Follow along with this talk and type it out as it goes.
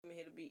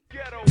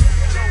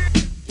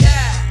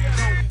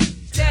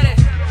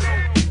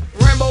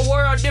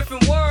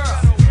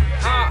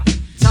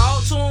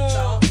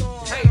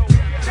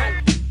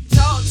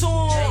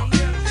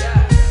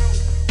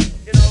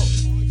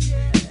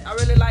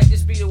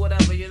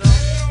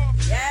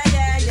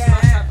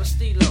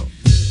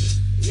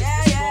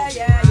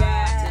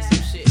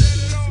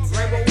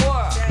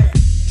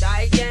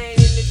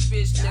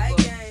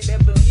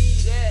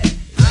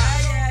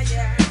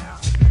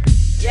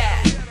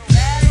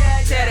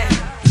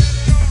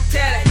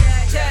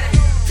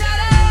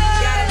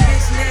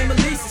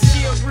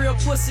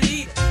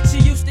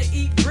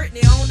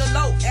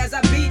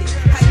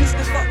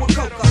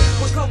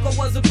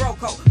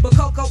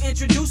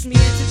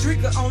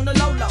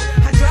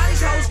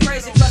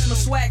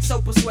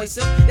so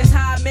persuasive. That's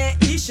how I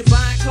met Isha,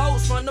 buying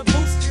clothes from the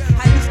booth.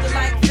 I used to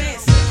like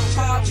fancy,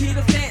 hard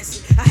Peter Fancy.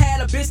 I had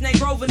a bitch named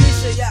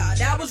Grovanisha, yeah,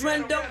 that was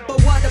random.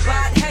 But what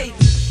about Haiti,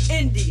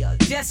 India,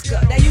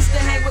 Jessica? They used to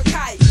hang with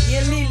Kylie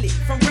and Lily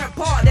from Grant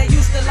Park. They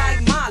used to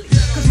like Molly,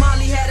 cause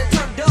Molly had it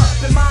turned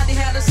up. And Molly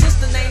had a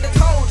sister named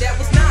Nicole that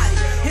was naughty.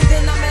 And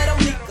then I met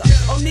Onika.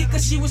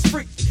 Onika, she was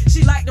freaky.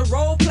 She liked to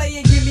role play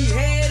and give me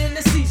head in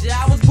the seizure.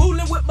 I was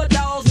fooling with my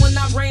dogs when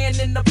I ran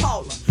in the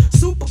Paula.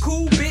 Super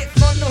cool bitch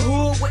from the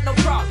hood with no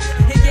problem.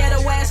 And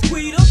ghetto ass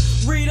Quita,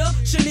 Rita,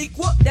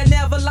 Shaniqua, that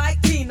never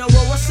liked Tina,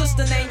 or a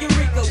sister named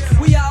Eureka.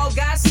 We all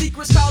got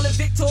secrets, call it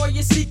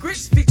Victoria's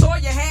Secrets.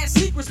 Victoria had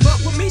secrets,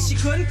 but with me she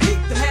couldn't keep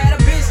them. Had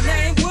a bitch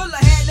named Willa,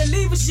 had to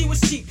leave her, she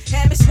was cheap.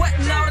 Had me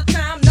sweating all the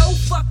time, no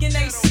fucking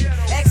AC.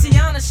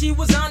 Axiana, she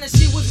was honest,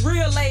 she was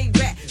real laid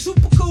back.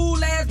 Super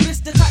cool ass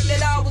bitch, the type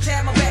that always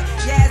had my back.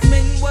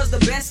 Yasmin was the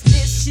best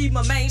bitch, she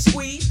my main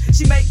squeeze.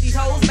 She make these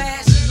hoes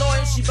mad, she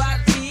loyal, she bout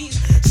to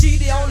tease. She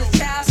the only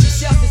child, she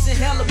selfish and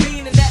hella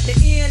mean. And at the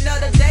end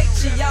of the day,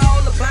 she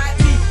all about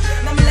me.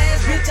 Now my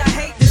last bitch, I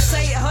hate to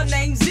say it, her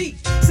name Z.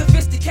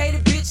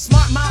 Sophisticated bitch,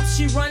 smart mouth,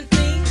 she run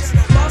things.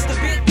 Bossed the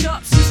bitch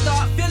up, she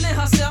started feeling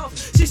herself.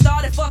 She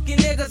started fucking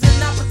niggas and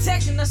not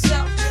protecting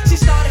herself. She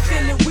started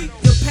feeling weak,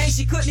 the pain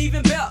she couldn't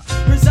even bear.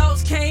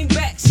 Results came